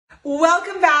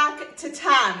Welcome back to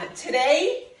Tom.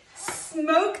 Today,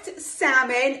 smoked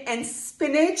salmon and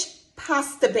spinach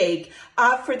pasta bake.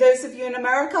 For those of you in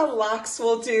America, lox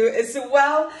will do as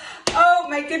well. Oh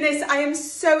my goodness, I am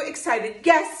so excited.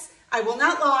 Yes, I will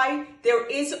not lie, there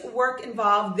is work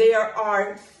involved. There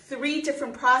are 3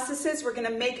 different processes. We're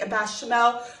gonna make a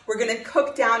bechamel, we're gonna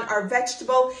cook down our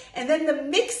vegetable, and then the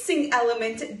mixing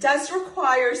element does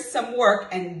require some work,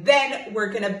 and then we're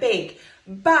gonna bake.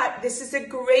 But this is a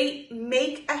great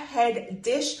make-ahead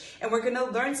dish, and we're gonna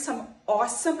learn some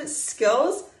awesome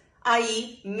skills,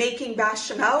 i.e. making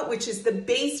bechamel, which is the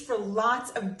base for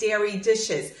lots of dairy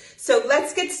dishes. So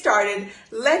let's get started.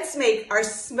 Let's make our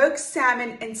smoked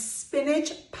salmon and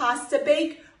spinach pasta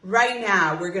bake right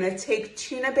now. We're gonna take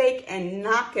tuna bake and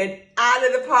knock it out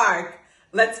of the park.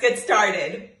 Let's get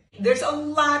started. There's a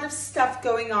lot of stuff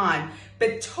going on,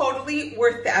 but totally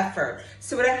worth the effort.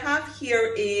 So what I have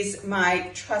here is my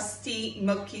trusty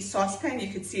milky saucepan.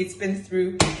 You can see it's been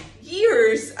through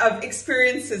years of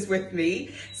experiences with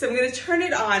me. So I'm gonna turn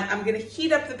it on, I'm gonna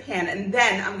heat up the pan, and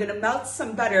then I'm gonna melt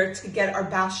some butter to get our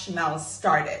bechamel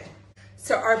started.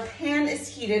 So our pan is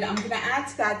heated. I'm gonna add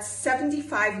to that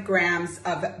 75 grams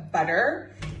of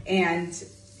butter, and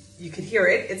you can hear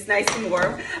it, it's nice and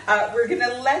warm. We're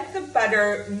gonna let the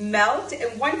butter melt,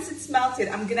 and once it's melted,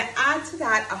 I'm gonna add to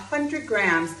that 100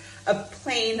 grams of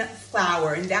plain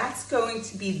flour, and that's going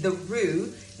to be the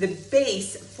roux, the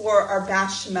base for our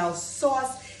bechamel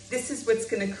sauce. This is what's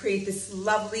gonna create this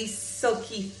lovely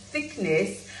silky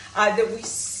thickness that we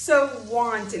so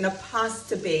want in a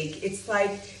pasta bake. It's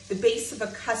like the base of a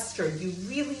custard. You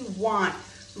really want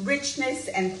richness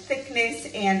and thickness,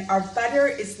 and our butter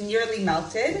is nearly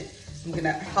melted. I'm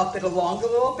gonna help it along a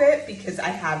little bit because I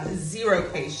have 0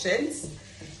 patience.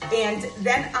 And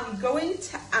then I'm going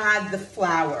to add the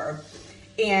flour.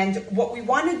 And what we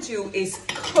wanna do is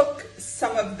cook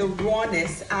some of the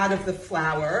rawness out of the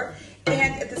flour.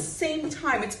 And at the same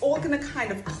time, it's all gonna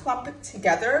kind of clump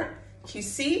together, you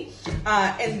see?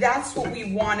 And that's what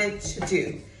we wanted to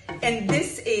do. And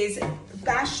this is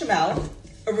bechamel,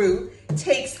 a roux,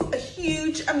 takes a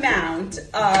huge amount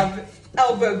of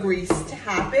elbow grease to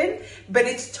happen, but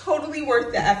it's totally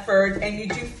worth the effort, and you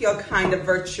do feel kind of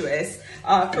virtuous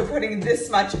for putting this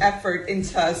much effort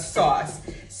into a sauce.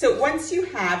 So once you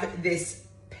have this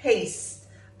paste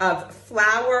of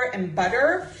flour and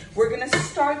butter, we're gonna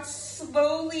start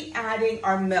slowly adding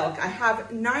our milk. I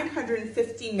have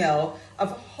 950 ml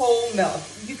of whole milk.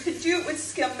 You could do it with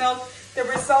skim milk. The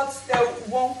results though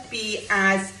won't be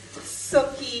as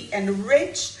silky and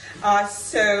rich,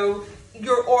 so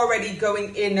you're already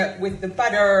going in with the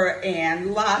butter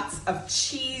and lots of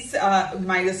cheese.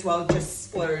 Might as well just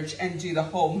splurge and do the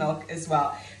whole milk as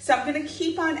well. So I'm gonna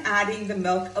keep on adding the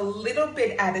milk a little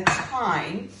bit at a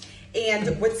time.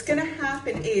 And what's gonna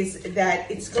happen is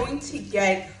that it's going to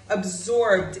get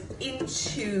absorbed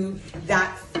into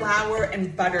that flour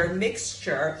and butter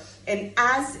mixture. And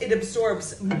as it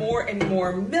absorbs more and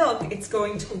more milk, it's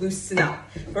going to loosen up.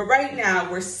 But right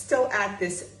now, we're still at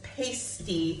this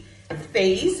pasty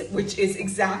phase, which is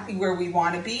exactly where we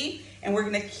want to be. And we're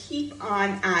going to keep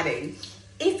on adding.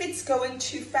 If it's going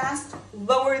too fast,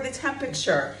 lower the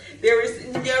temperature. There is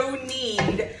no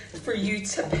need for you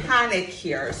to panic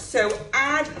here. So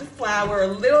add the flour a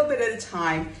little bit at a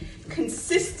time,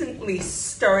 consistently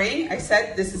stirring. I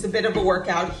said this is a bit of a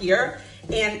workout here.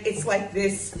 And it's like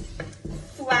this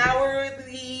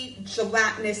floury,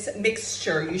 gelatinous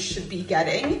mixture you should be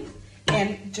getting.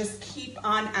 And just keep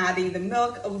on adding the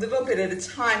milk a little bit at a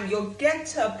time. You'll get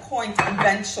to a point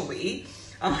eventually,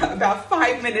 about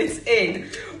 5 minutes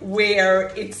in, where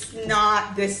it's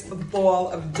not this ball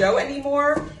of dough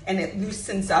anymore, and it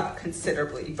loosens up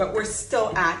considerably. But we're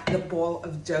still at the ball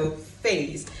of dough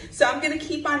phase. So I'm gonna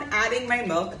keep on adding my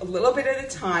milk a little bit at a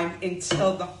time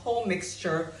until the whole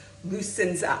mixture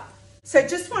loosens up. So I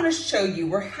just want to show you,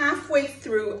 we're halfway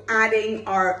through adding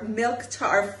our milk to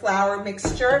our flour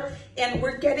mixture, and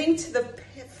we're getting to the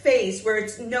phase where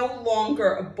it's no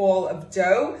longer a ball of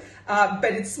dough,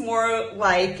 but it's more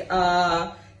like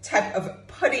a type of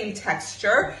pudding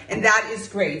texture, and that is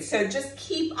great. So just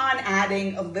keep on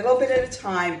adding a little bit at a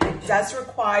time. It does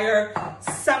require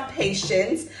some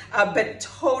patience, but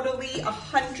totally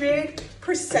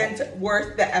 100%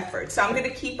 worth the effort. So I'm gonna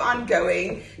keep on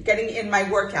going, getting in my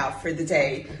workout for the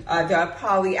day. Though I'll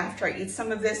probably, after I eat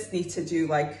some of this, need to do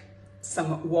like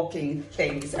some walking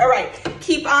things. All right,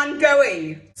 keep on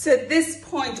going. So at this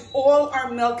point, all our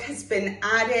milk has been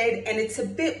added, and it's a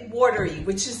bit watery,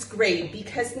 which is great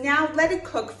because now let it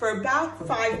cook for about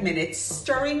 5 minutes,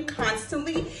 stirring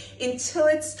constantly until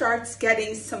it starts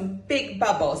getting some big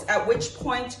bubbles, at which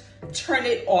point turn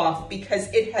it off because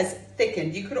it has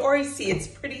thickened. You could already see it's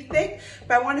pretty thick,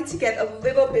 but I want it to get a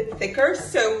little bit thicker.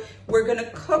 So we're gonna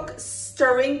cook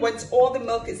stirring once all the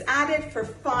milk is added for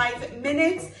 5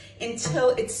 minutes until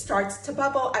it starts to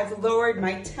bubble. I've lowered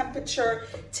my temperature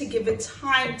to give it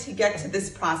time to get to this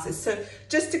process. So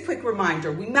just a quick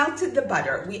reminder, we melted the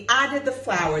butter, we added the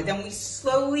flour, then we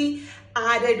slowly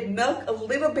added milk a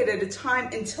little bit at a time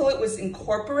until it was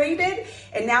incorporated.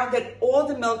 And now that all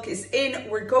the milk is in,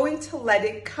 we're going to let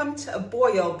it come to a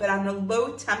boil, but on a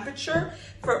low temperature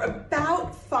for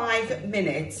about 5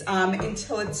 minutes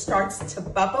until it starts to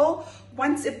bubble.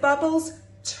 Once it bubbles,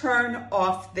 turn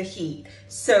off the heat.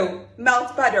 So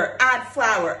melt butter, add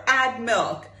flour, add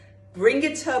milk, bring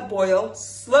it to a boil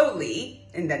slowly,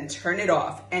 and then turn it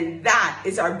off. And that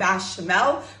is our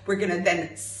bechamel. We're gonna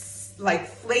then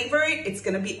flavor it. It's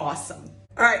gonna be awesome.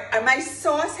 All right, my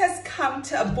sauce has come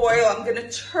to a boil. I'm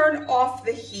gonna turn off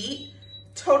the heat,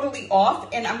 totally off,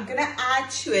 and I'm gonna add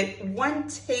to it 1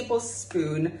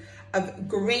 tablespoon of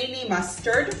grainy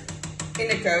mustard. In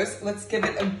it goes. Let's give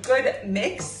it a good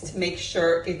mix to make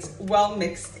sure it's well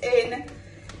mixed in.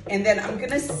 And then I'm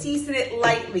gonna season it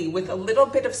lightly with a little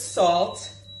bit of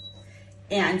salt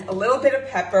and a little bit of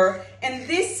pepper. And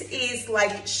this is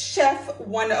like Chef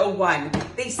 101.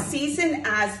 They season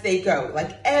as they go,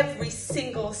 like every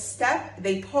single step,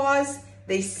 they pause,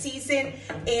 they season,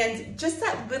 and just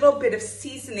that little bit of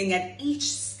seasoning at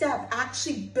each step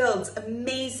actually builds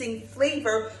amazing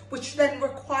flavor, which then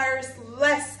requires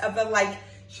less of a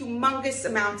humongous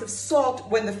amount of salt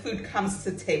when the food comes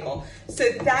to the table. So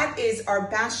that is our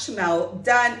bechamel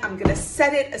done. I'm gonna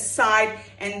set it aside,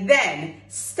 and then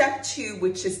step 2,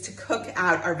 which is to cook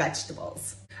out our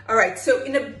vegetables. All right, so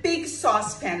in a big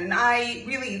saucepan, and I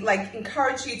really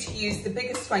encourage you to use the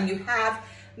biggest one you have,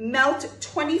 melt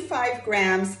 25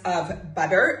 grams of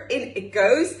butter. In it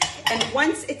goes, and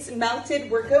once it's melted,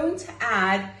 we're going to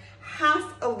add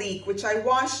half a leek, which I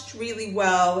washed really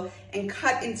well and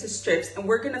cut into strips, and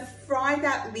we're gonna fry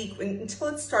that leek until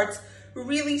it starts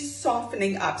really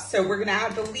softening up. So we're gonna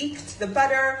add the leek to the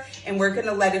butter, and we're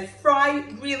gonna let it fry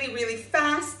really, really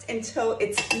fast until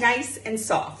it's nice and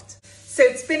soft. So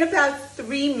it's been about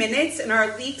 3 minutes and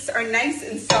our leeks are nice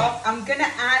and soft. I'm gonna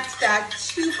add to that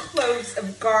 2 cloves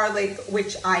of garlic,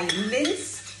 which I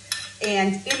minced.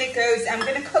 And in it goes. I'm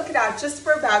gonna cook it out just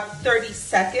for about 30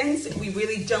 seconds. We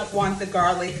really don't want the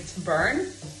garlic to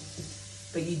burn,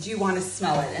 but you do wanna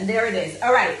smell it. And there it is.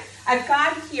 All right, I've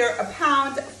got here a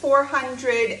pound,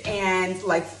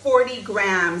 440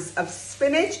 grams of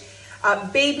spinach,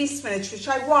 baby spinach, which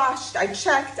I washed, I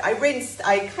checked, I rinsed,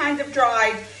 I kind of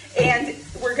dried, and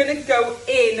we're gonna go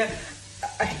in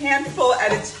a handful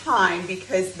at a time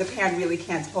because the pan really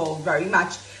can't hold very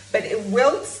much. But it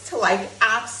wilts to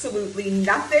absolutely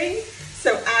nothing.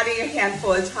 So adding a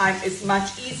handful at a time is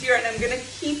much easier. And I'm gonna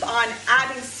keep on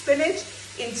adding spinach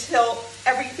until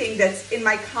everything that's in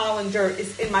my colander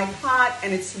is in my pot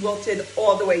and it's wilted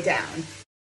all the way down.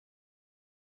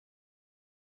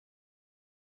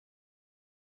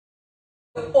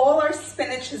 All our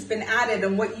spinach has been added,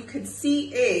 and what you could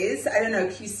see is, I don't know,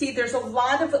 if you see there's a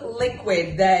lot of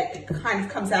liquid that kind of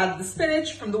comes out of the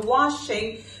spinach from the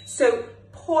washing. So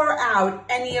pour out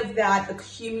any of that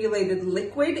accumulated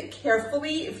liquid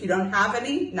carefully. If you don't have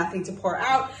any, nothing to pour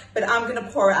out, but I'm gonna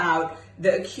pour out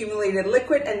the accumulated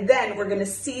liquid, and then we're gonna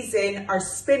season our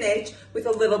spinach with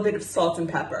a little bit of salt and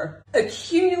pepper.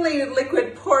 Accumulated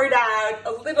liquid poured out,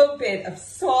 a little bit of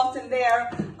salt in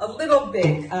there, a little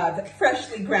bit of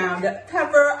freshly ground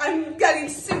pepper. I'm getting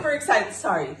super excited.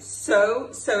 Sorry,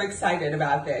 so excited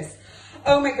about this.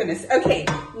 Oh my goodness. Okay,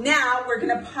 now we're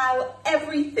gonna pile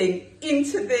everything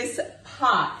into this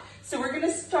pot. So we're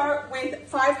gonna start with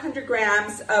 500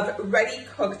 grams of ready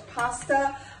cooked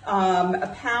pasta,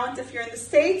 a pound if you're in the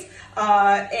States,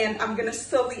 and I'm gonna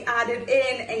slowly add it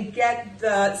in and get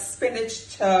the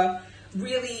spinach to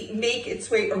really make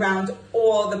its way around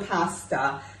all the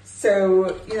pasta.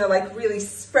 So, really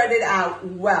spread it out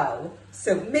well.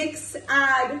 So mix,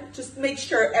 add, just make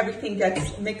sure everything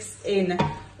gets mixed in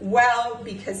well,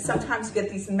 because sometimes you get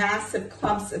these massive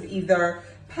clumps of either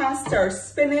pasta or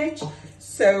spinach.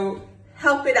 So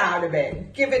help it out a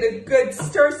bit. Give it a good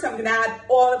stir. So I'm gonna add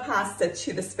all the pasta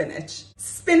to the spinach.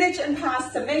 Spinach and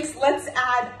pasta mix. Let's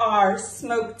add our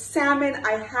smoked salmon.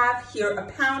 I have here a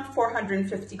pound,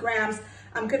 450 grams.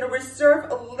 I'm gonna reserve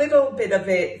a little bit of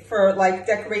it for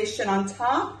decoration on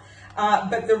top.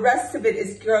 But the rest of it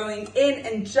is going in,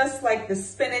 and just like the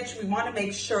spinach, we wanna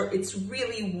make sure it's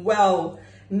really well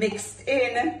mixed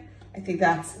in. I think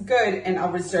that's good, and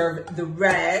I'll reserve the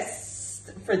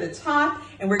rest for the top,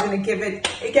 and we're gonna give it,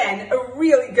 again, a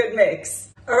really good mix.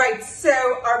 All right, so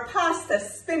our pasta,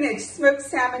 spinach, smoked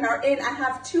salmon are in. I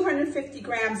have 250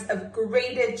 grams of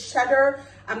grated cheddar.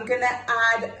 I'm gonna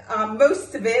add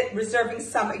most of it, reserving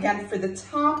some again for the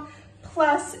top,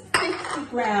 plus 50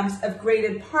 grams of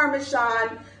grated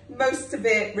Parmesan, most of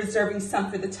it reserving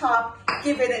some for the top.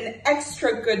 Give it an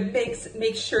extra good mix.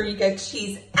 Make sure you get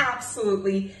cheese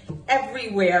absolutely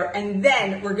everywhere. And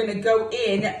then we're gonna go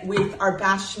in with our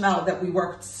bechamel that we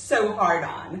worked so hard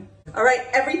on. All right,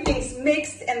 everything's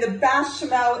mixed and the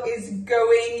bechamel is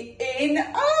going in.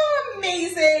 Oh,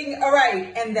 amazing. All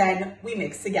right, and then we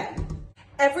mix again.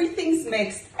 Everything's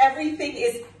mixed, everything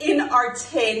is in our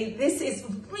tin. This is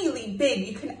really big.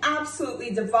 You can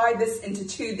absolutely divide this into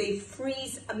two. They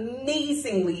freeze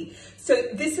amazingly. So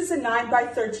this is a 9 by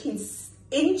 13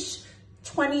 inch,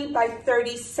 20 by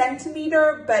 30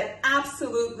 centimeter, but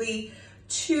absolutely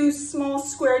two small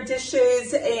square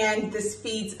dishes, and this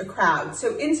feeds a crowd.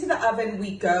 So into the oven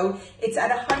we go. It's at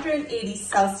 180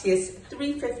 Celsius,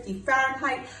 350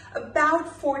 Fahrenheit,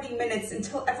 about 40 minutes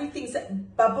until everything's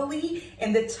bubbly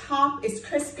and the top is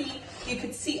crispy. You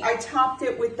can see I topped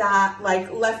it with that like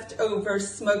leftover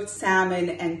smoked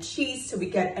salmon and cheese, so we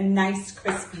get a nice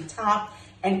crispy top,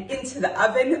 and into the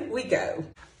oven we go.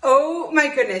 Oh my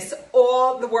goodness,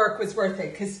 all the work was worth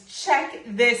it, because check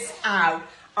this out.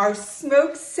 Our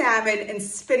smoked salmon and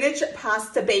spinach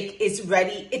pasta bake is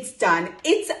ready. It's done.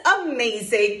 It's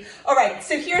amazing. All right,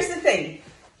 so here's the thing.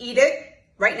 Eat it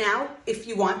right now if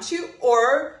you want to,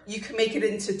 or you can make it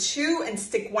into two and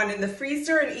stick one in the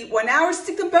freezer and eat 1 hour.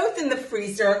 Stick them both in the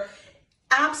freezer.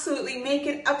 Absolutely make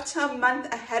it up to a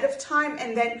month ahead of time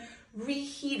and then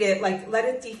reheat it, like let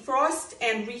it defrost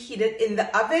and reheat it in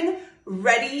the oven.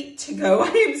 Ready to go. I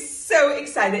am so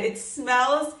excited. It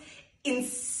smells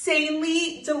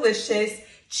insanely delicious.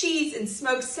 Cheese and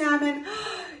smoked salmon.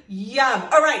 Yum.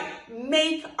 All right,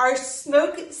 make our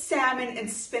smoked salmon and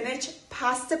spinach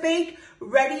pasta bake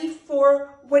ready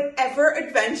for whatever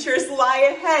adventures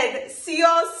lie ahead. See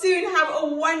y'all soon. Have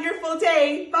a wonderful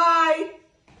day. Bye.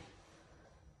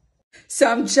 So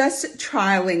I'm just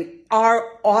trialing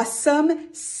our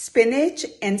awesome spinach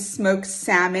and smoked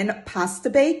salmon pasta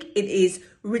bake. It is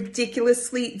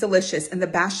ridiculously delicious. And the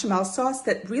bechamel sauce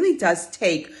that really does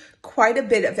take quite a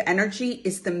bit of energy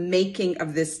is the making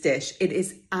of this dish. It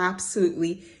is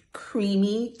absolutely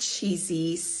creamy,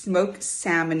 cheesy, smoked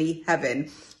salmon-y heaven.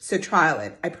 So trial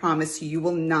it. I promise you, you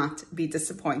will not be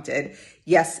disappointed.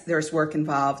 Yes, there's work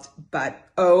involved, but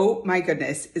oh my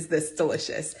goodness, is this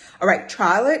delicious. All right,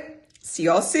 trial it. See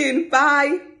y'all soon.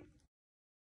 Bye.